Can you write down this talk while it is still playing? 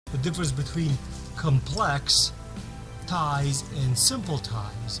the difference between complex ties and simple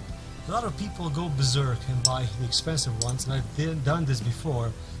ties. A lot of people go berserk and buy the expensive ones, and I've done this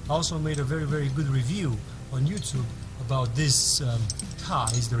before. I also made a very good review on YouTube about these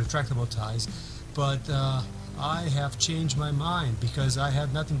ties, the retractable ties, but I have changed my mind because I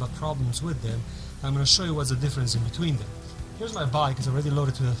had nothing but problems with them. I'm going to show you what's the difference in between them. Here's my bike, it's already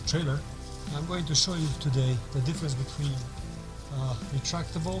loaded to the trailer. I'm going to show you today the difference between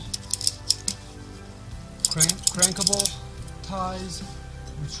retractable, crankable ties,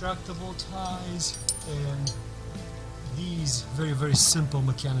 retractable ties, and these very simple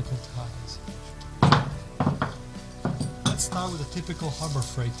mechanical ties. Let's start with a typical Harbor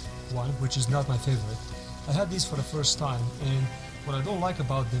Freight one, which is not my favorite. I had these for the first time, and what I don't like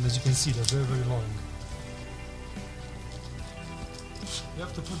about them, as you can see, they're very long. You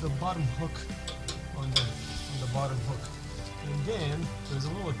have to put the bottom hook on the bottom hook, and then there's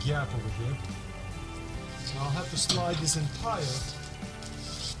a little gap over here. So I'll have to slide this entire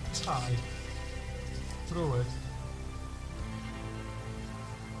tie through it.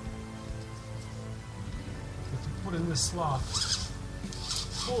 You have to put in this slot,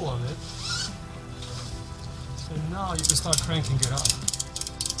 pull on it, and now you can start cranking it up.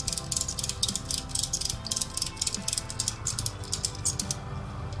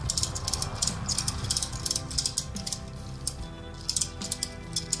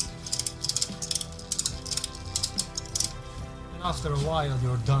 And after a while,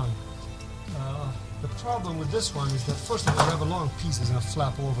 you're done. The problem with this one is that first of all, you have a long piece that's going to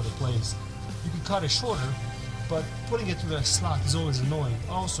flap all over the place. You can cut it shorter, but putting it through the slot is always annoying.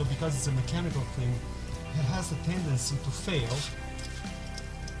 Also, because it's a mechanical thing, it has a tendency to fail.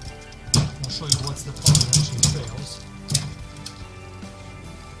 I'll show you what's the part that actually fails.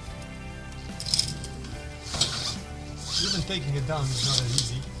 Even taking it down is not that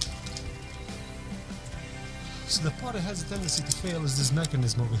easy. So the part that has a tendency to fail is this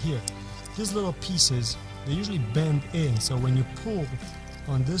mechanism over here. These little pieces, they usually bend in, so when you pull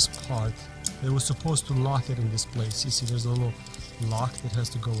on this part, they were supposed to lock it in this place. You see there's a little lock that has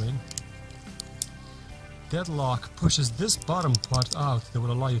to go in. That lock pushes this bottom part out that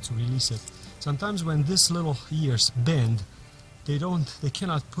will allow you to release it. Sometimes when these little ears bend, they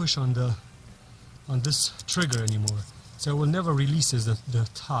cannot push on this trigger anymore. So it will never release the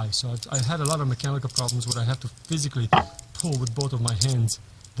tie. So I've had a lot of mechanical problems where I have to physically pull with both of my hands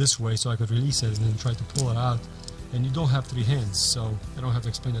this way so I could release it and then try to pull it out. And you don't have three hands, so I don't have to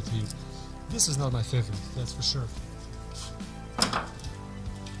explain that to you. This is not my favorite, that's for sure.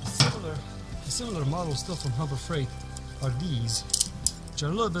 A similar model still from Harbor Freight are these, which are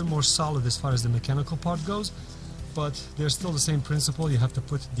a little bit more solid as far as the mechanical part goes, but they're still the same principle. You have to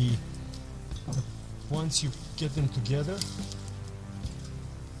put once you get them together,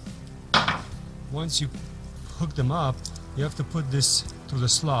 once you hook them up, you have to put this through the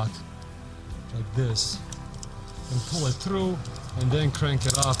slot like this and pull it through and then crank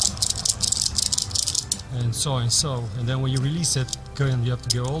it up and so, and then when you release it, again, you have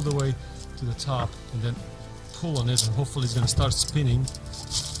to go all the way to the top and then pull on it, and hopefully it's going to start spinning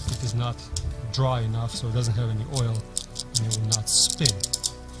if it's not dry enough so it doesn't have any oil and it will not spin.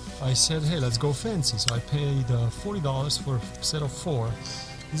 I said, hey, let's go fancy, so I paid $40 for a set of 4.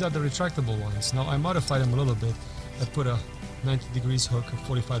 These are the retractable ones. Now I modified them a little bit. I put a 90 degrees hook, a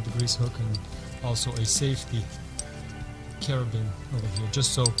 45 degrees hook, and also a safety carabin over here,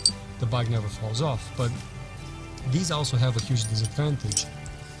 just so the bike never falls off. But these also have a huge disadvantage.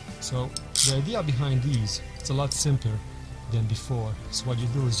 So the idea behind these, it's a lot simpler than before. So what you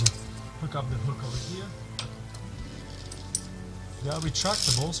do is you hook up the hook over here. They are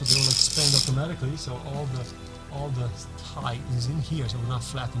retractable, so they will expand automatically, so all the tie is in here, so it will not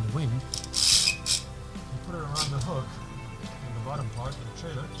flap in the wind. You put it around the hook on the bottom part of the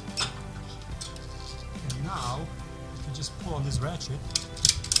trailer, and now if you just pull on this ratchet,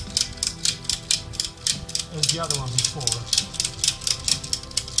 as the other one before,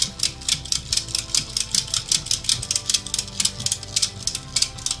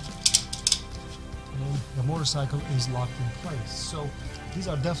 the motorcycle is locked in place. So these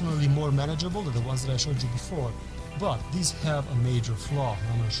are definitely more manageable than the ones that I showed you before, but these have a major flaw, and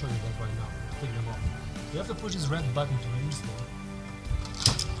I'm going to show you that right now. Take them off. You have to push this red button to release them.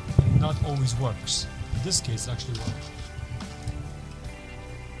 It not always works. In this case, it actually works.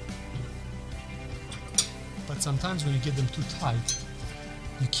 But sometimes when you get them too tight,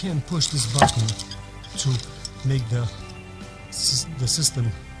 you can't push this button to make the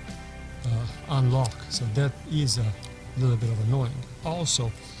system unlock, so that is a little bit of annoying.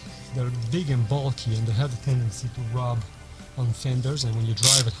 Also, they're big and bulky and they have a tendency to rub on fenders, and when you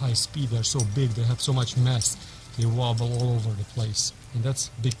drive at high speed they're so big, they have so much mass, they wobble all over the place, and that's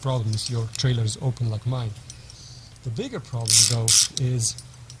a big problem if your trailer is open like mine. The bigger problem though is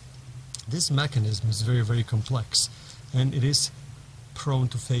this mechanism is very, very complex, and it is prone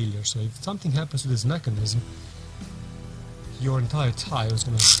to failure. So if something happens to this mechanism, your entire tire is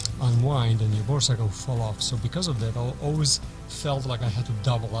going to unwind and your motorcycle will fall off. So because of that, I always felt like I had to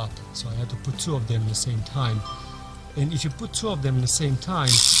double up. So I had to put two of them at the same time. And if you put two of them at the same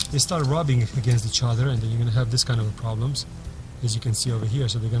time, they start rubbing against each other, and then you're going to have this kind of problems, as you can see over here.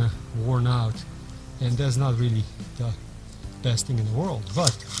 So they're going to worn out, and that's not really the best thing in the world.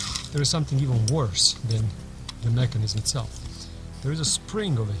 But there is something even worse than the mechanism itself. There is a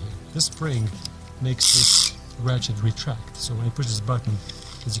spring over here. This spring makes this ratchet retract. So when you push this button,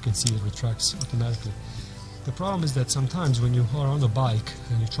 as you can see, it retracts automatically. The problem is that sometimes when you are on a bike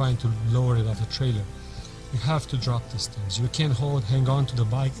and you're trying to lower it off the trailer, you have to drop these things. You can't hang on to the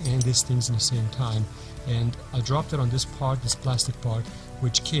bike and these things in the same time. And I dropped it on this part, this plastic part,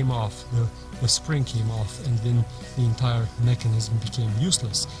 which came off. The spring came off, and then the entire mechanism became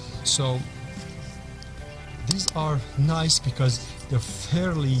useless. So these are nice because they're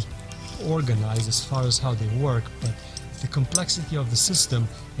fairly organized as far as how they work, but the complexity of the system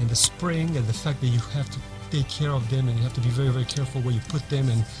and the spring and the fact that you have to take care of them, and you have to be very, very careful where you put them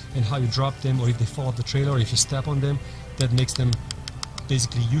and how you drop them, or if they fall off the trailer, or if you step on them, that makes them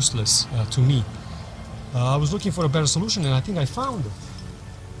basically useless to me. I was looking for a better solution, and I think I found it.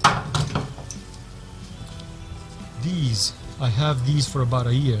 These, I have these for about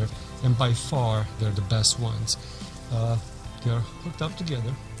a year, and by far they're the best ones. They're hooked up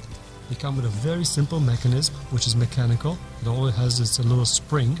together. They come with a very simple mechanism, which is mechanical. All it has is a little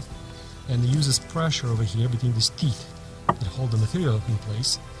spring, and it uses pressure over here between these teeth that hold the material in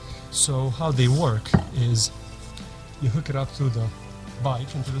place. So how they work is you hook it up to the bike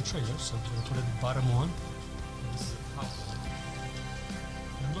and to the trailer. So you put it the bottom on.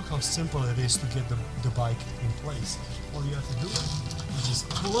 And look how simple it is to get the bike in place. All you have to do is just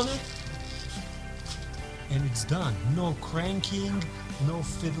pull on it, and it's done. No cranking, no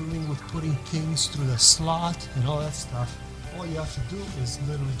fiddling with putting things through the slot and all that stuff. All you have to do is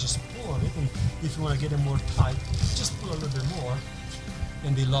literally just pull on it, and if you want to get them more tight, just pull a little bit more,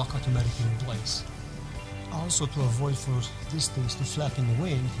 and they lock automatically in place. Also, to avoid for these things to flap in the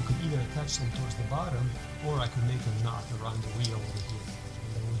wind, you could either attach them towards the bottom, or I could make a knot around the wheel over here,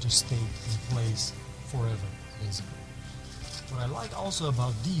 and they will just stay in place forever, basically. What I like also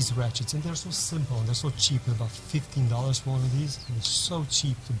about these ratchets, and they're so simple and they're so cheap, about $15 for one of these, and it's so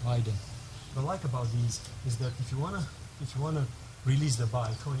cheap to buy them. What I like about these is that if you wanna release the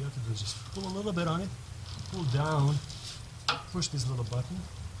bike, all you have to do is just pull a little bit on it, pull down, push this little button,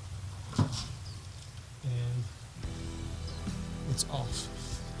 and it's off.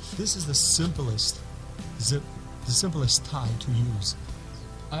 This is the simplest zip, the simplest tie to use.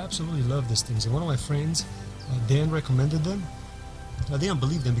 I absolutely love these things, and one of my friends, Dan, recommended them. Now, they don't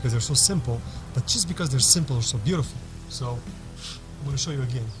believe them because they're so simple, but just because they're simple or so beautiful. So I'm going to show you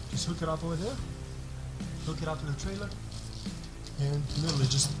again. Just hook it up over there, hook it up to the trailer, and literally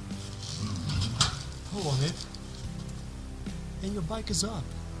just pull on it, and your bike is up.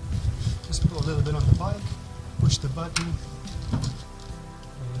 Just pull a little bit on the bike, push the button, and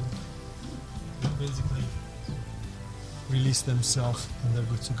they basically release themselves, and they're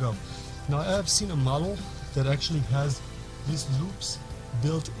good to go. Now, I have seen a model that actually has these loops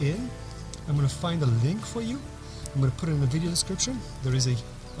built in. I'm going to find a link for you. I'm going to put it in the video description. There is a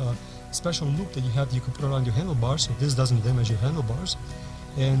special loop that you can put around your handlebars, so this doesn't damage your handlebars,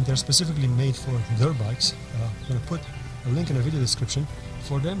 and they're specifically made for dirt bikes. I'm going to put a link in the video description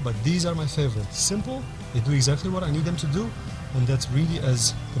for them, but these are my favorite. Simple, they do exactly what I need them to do, and that's really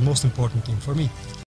the most important thing for me.